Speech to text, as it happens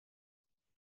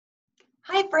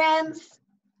Hi, friends.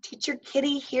 Teacher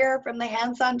Kitty here from the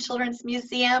Hands-On Children's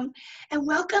Museum, and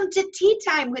welcome to Tea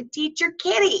Time with Teacher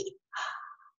Kitty.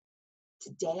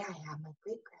 Today I have my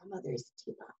great-grandmother's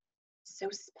teapot. So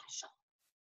special,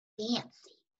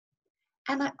 fancy.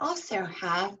 And I also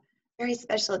have a very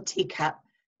special teacup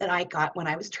that I got when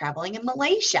I was traveling in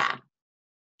Malaysia.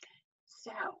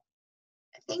 So,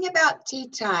 the thing about tea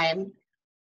time,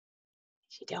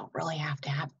 you don't really have to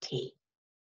have tea.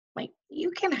 Like,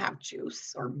 you can have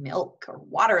juice or milk or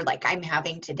water like I'm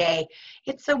having today.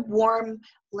 It's a warm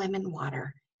lemon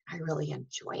water. I really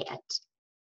enjoy it.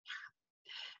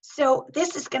 So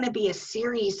this is going to be a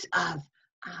series of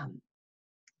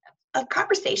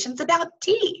conversations about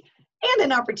tea and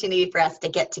an opportunity for us to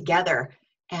get together.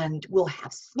 And we'll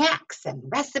have snacks and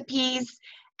recipes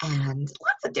and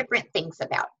lots of different things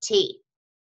about tea.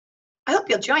 I hope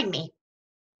you'll join me.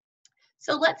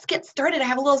 So let's get started. I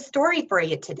have a little story for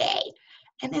you today,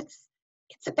 and it's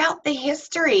about the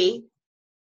history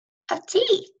of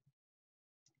tea.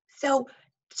 So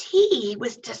tea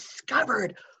was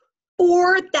discovered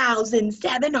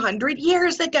 4,700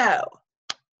 years ago.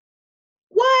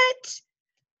 What?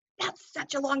 That's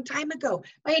such a long time ago,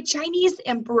 by a Chinese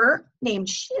emperor named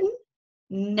Qin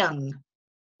Neng,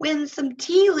 when some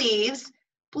tea leaves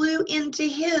blew into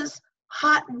his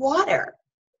hot water.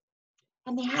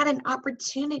 And they had an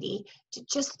opportunity to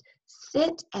just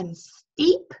sit and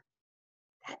steep.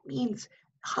 That means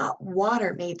hot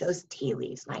water made those tea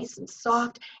leaves nice and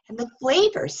soft, and the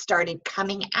flavors started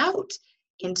coming out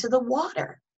into the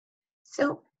water.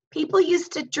 So people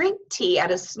used to drink tea out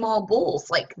of small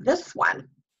bowls like this one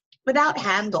without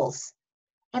handles.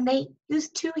 And they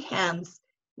used two hands.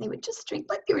 They would just drink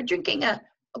like they were drinking a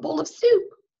bowl of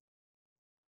soup.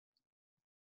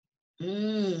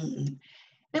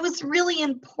 It was really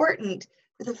important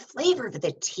for the flavor of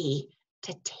the tea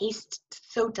to taste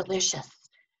so delicious.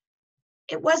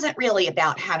 It wasn't really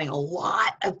about having a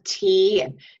lot of tea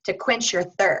and to quench your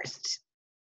thirst.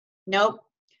 Nope.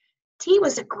 Tea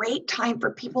was a great time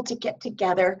for people to get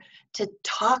together to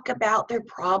talk about their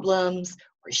problems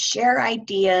or share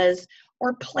ideas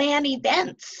or plan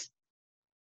events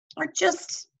or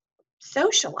just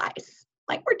socialize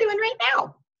like we're doing right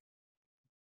now.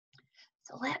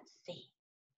 So let's see.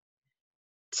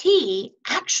 Tea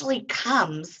actually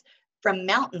comes from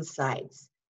mountainsides,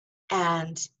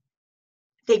 and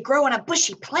they grow on a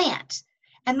bushy plant,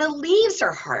 and the leaves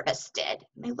are harvested,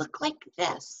 and they look like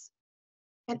this.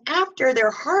 And after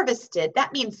they're harvested,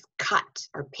 that means cut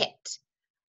or picked.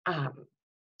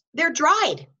 They're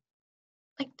dried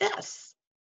like this,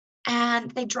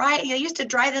 and they used to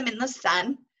dry them in the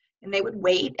sun, and they would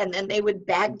wait, and then they would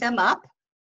bag them up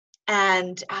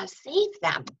and save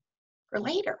them for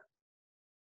later.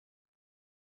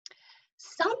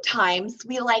 Sometimes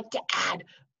we like to add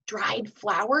dried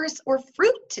flowers or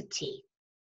fruit to tea,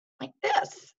 like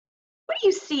this. What do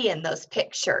you see in those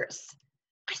pictures?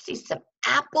 I see some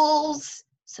apples,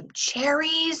 some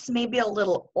cherries, maybe a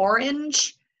little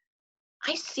orange.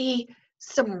 I see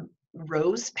some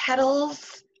rose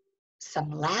petals, some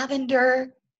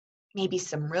lavender, maybe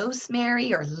some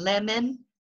rosemary or lemon.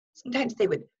 Sometimes they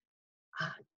would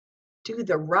do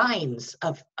the rinds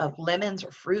of lemons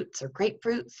or fruits or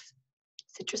grapefruits,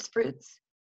 citrus fruits,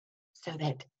 so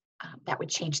that that would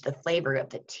change the flavor of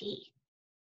the tea.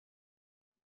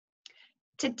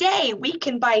 Today, we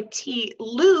can buy tea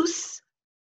loose,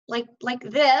 like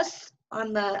this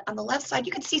on the left side.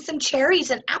 You can see some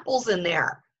cherries and apples in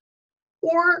there.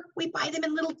 Or we buy them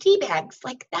in little tea bags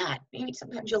like that. Maybe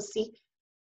sometimes you'll see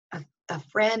a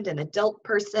friend, an adult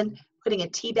person, putting a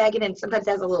tea bag in, and sometimes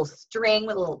it has a little string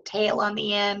with a little tail on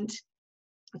the end.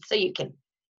 So you can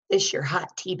fish your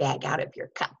hot tea bag out of your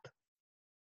cup.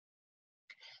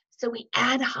 So we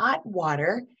add hot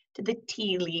water to the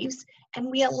tea leaves,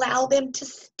 and we allow them to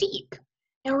steep.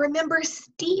 Now remember,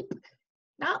 steep,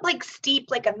 not like steep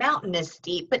like a mountain is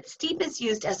steep, but steep is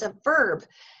used as a verb,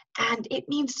 and it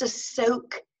means to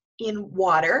soak in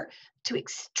water to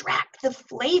extract the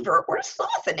flavor or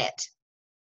soften it.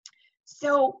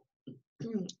 So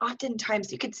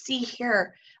oftentimes you could see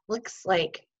here, looks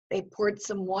like they poured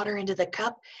some water into the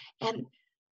cup, and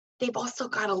they've also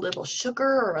got a little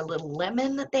sugar or a little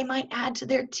lemon that they might add to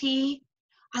their tea.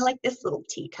 I like this little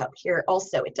teacup here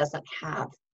also. It doesn't have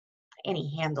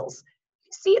any handles.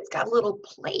 You see, it's got a little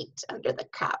plate under the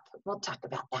cup. We'll talk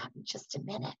about that in just a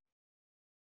minute.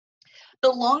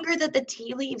 The longer that the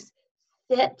tea leaves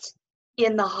sit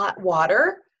in the hot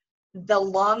water, the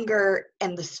longer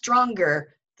and the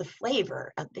stronger the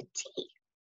flavor of the tea.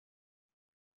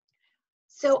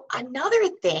 So another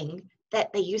thing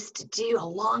that they used to do a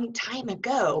long time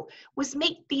ago was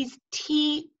make these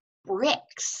tea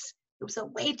bricks. It was a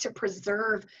way to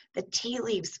preserve the tea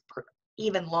leaves for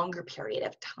even longer period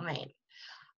of time.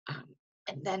 Um,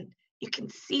 and then you can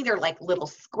see they're like little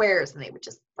squares, and they would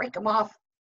just break them off,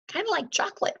 kind of like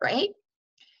chocolate, right?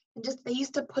 And just they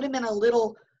used to put them in a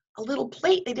little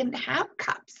plate. They didn't have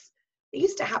cups. They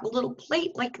used to have a little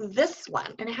plate like this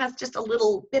one, and it has just a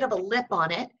little bit of a lip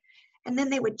on it. And then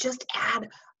they would just add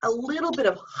a little bit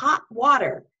of hot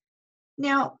water.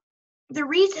 Now, the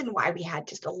reason why we had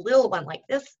just a little one like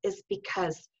this is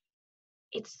because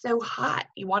it's so hot.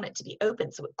 You want it to be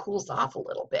open so it cools off a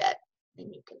little bit.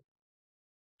 And you can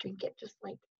drink it just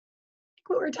like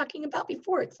what we were talking about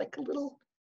before. It's like a little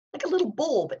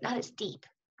bowl, but not as deep,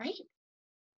 right?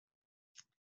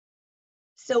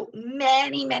 So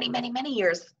many, many, many, many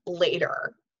years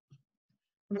later,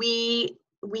 we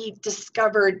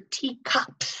discovered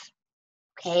teacups.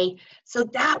 Okay, so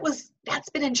that's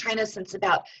been in China since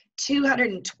about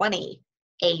 220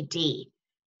 AD,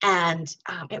 and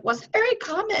it wasn't very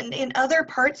common in other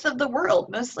parts of the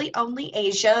world, mostly only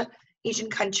Asian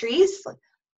countries,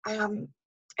 and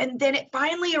then it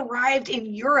finally arrived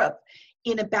in Europe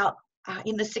in about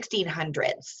in the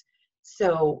 1600s.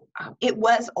 So it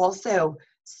was also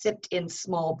sipped in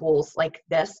small bowls like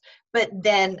this, but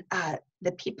then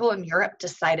the people in Europe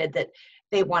decided that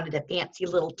they wanted a fancy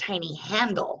little tiny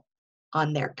handle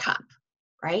on their cup,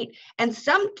 right? And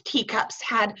some teacups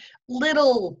had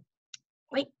little,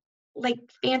 like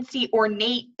fancy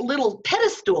ornate little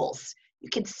pedestals. You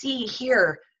can see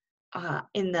here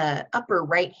in the upper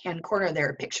right-hand corner, there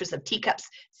are pictures of teacups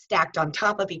stacked on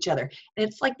top of each other. And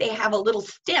it's like they have a little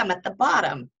stem at the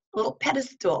bottom, a little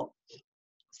pedestal.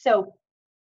 So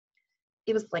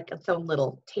it was like its own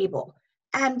little table.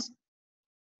 And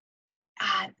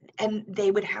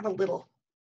they would have a little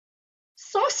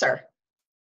saucer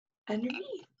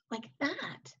underneath like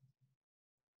that.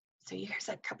 So here's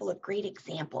a couple of great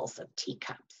examples of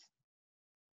teacups.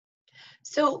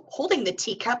 So holding the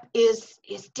teacup is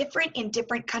different in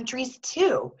different countries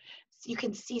too. So you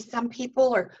can see some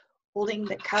people are holding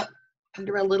the cup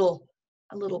under a little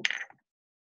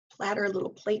platter, a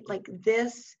little plate like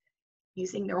this,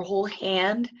 using their whole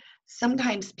hand.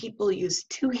 Sometimes people use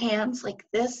two hands like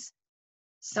this.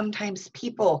 Sometimes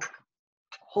people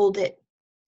hold it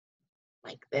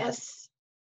like this.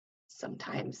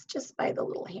 Sometimes just by the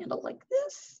little handle like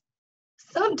this.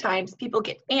 Sometimes people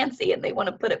get fancy and they want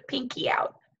to put a pinky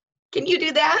out. Can you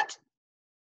do that?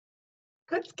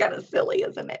 That's kind of silly,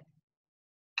 isn't it?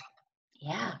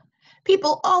 Yeah.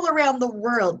 People all around the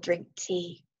world drink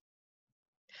tea.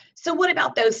 So what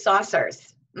about those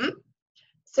saucers?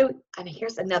 So, and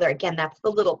here's another, again, that's the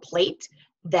little plate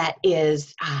that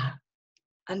is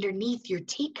underneath your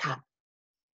teacup.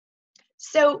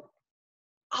 So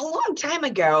a long time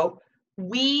ago,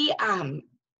 we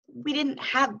didn't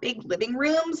have big living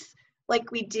rooms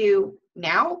like we do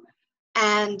now,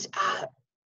 and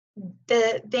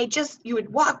you would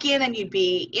walk in and you'd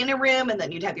be in a room, and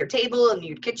then you'd have your table and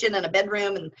your kitchen and a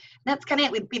bedroom, and that's kind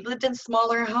of it. We lived in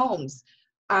smaller homes,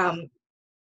 and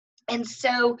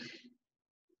so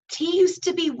tea used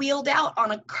to be wheeled out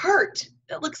on a cart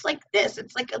that looks like this.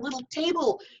 It's like a little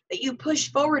table that you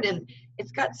push forward, and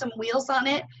it's got some wheels on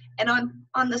it, and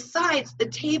on the sides, the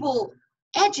table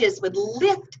edges would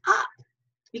lift up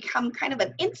to become kind of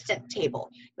an instant table.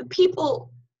 The people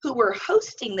who were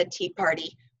hosting the tea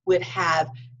party would have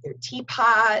their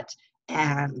teapot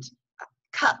and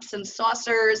cups and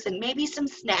saucers and maybe some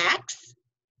snacks.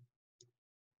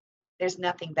 There's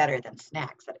nothing better than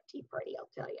snacks at a tea party, I'll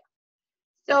tell you.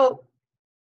 So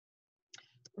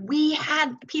we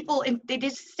had people, and they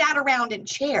just sat around in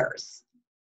chairs,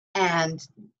 and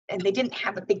they didn't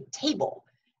have a big table.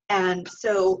 And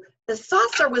so the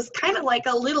saucer was kind of like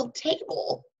a little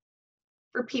table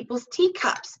for people's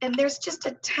teacups. And there's just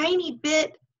a tiny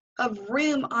bit of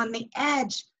room on the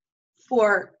edge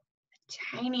for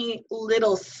a tiny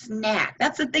little snack.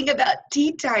 That's the thing about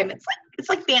tea time. It's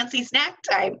like fancy snack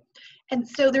time. And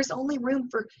so there's only room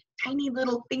for tiny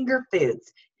little finger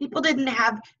foods. People didn't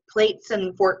have plates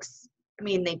and forks. I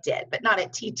mean, they did, but not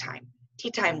at tea time.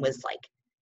 Tea time was like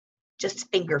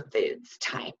just finger foods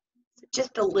time. So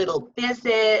just a little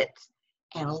visit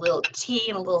and a little tea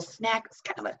and a little snack. It's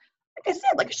kind of like I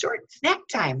said, like a short snack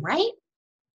time, right?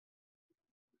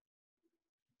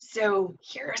 So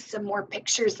here are some more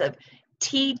pictures of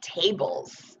tea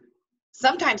tables.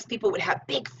 Sometimes people would have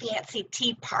big fancy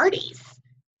tea parties.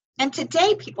 And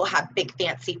today people have big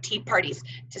fancy tea parties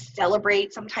to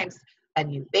celebrate sometimes a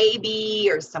new baby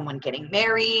or someone getting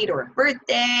married or a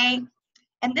birthday.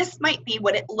 And this might be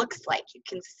what it looks like. You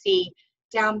can see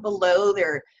down below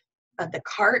there, the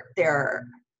cart, there are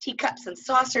teacups and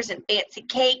saucers and fancy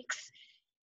cakes.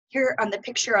 Here on the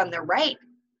picture on the right,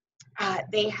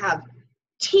 they have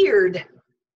tiered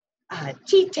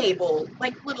tea table,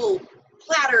 like little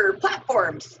platter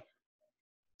platforms.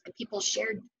 And people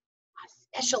shared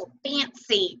special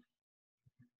fancy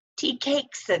tea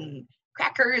cakes and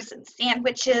crackers and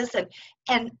sandwiches.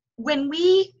 And when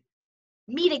we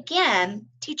meet again,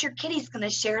 Teacher Kitty's going to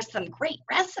share some great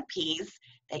recipes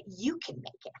that you can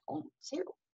make at home too.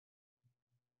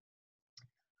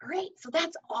 All right, so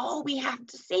that's all we have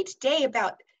to say today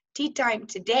about tea time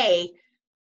today.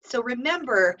 So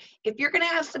remember, if you're going to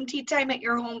have some tea time at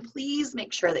your home, please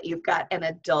make sure that you've got an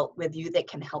adult with you that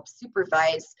can help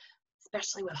supervise,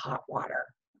 especially with hot water,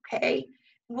 okay?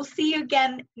 We'll see you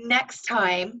again next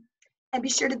time, and be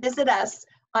sure to visit us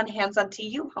on Hands on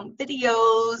TU Home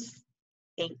Videos.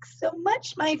 Thanks so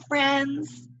much, my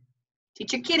friends.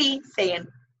 Teacher Kitty saying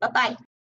bye-bye.